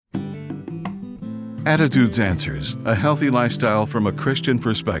Attitudes Answers, a healthy lifestyle from a Christian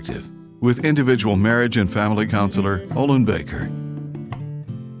perspective, with individual marriage and family counselor Olin Baker.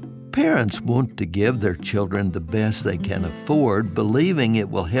 Parents want to give their children the best they can afford, believing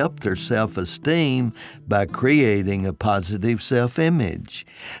it will help their self-esteem by creating a positive self-image.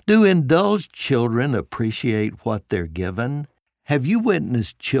 Do indulged children appreciate what they're given? Have you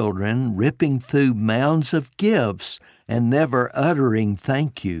witnessed children ripping through mounds of gifts and never uttering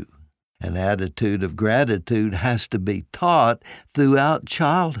thank you? An attitude of gratitude has to be taught throughout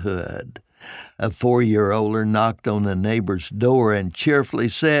childhood. A 4-year-old knocked on a neighbor's door and cheerfully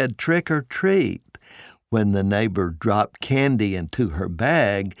said, "Trick or treat." When the neighbor dropped candy into her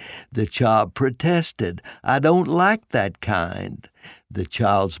bag, the child protested, "I don't like that kind." The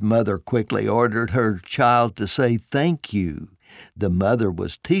child's mother quickly ordered her child to say thank you. The mother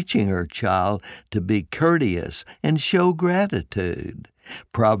was teaching her child to be courteous and show gratitude.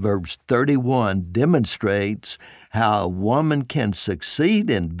 Proverbs 31 demonstrates how a woman can succeed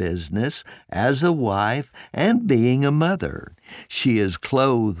in business as a wife and being a mother. She is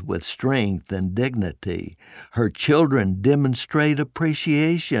clothed with strength and dignity. Her children demonstrate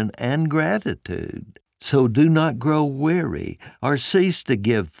appreciation and gratitude. So do not grow weary or cease to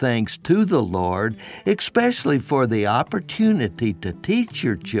give thanks to the Lord, especially for the opportunity to teach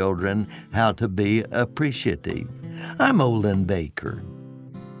your children how to be appreciative. I'm Olin Baker.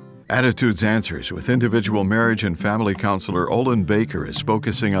 Attitudes Answers with individual marriage and family counselor Olin Baker is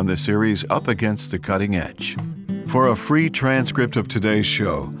focusing on the series Up Against the Cutting Edge. For a free transcript of today's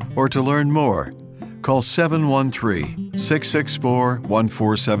show or to learn more, call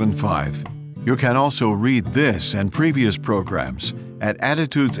 713-664-1475. You can also read this and previous programs at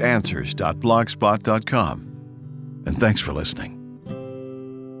attitudesanswers.blogspot.com. And thanks for listening.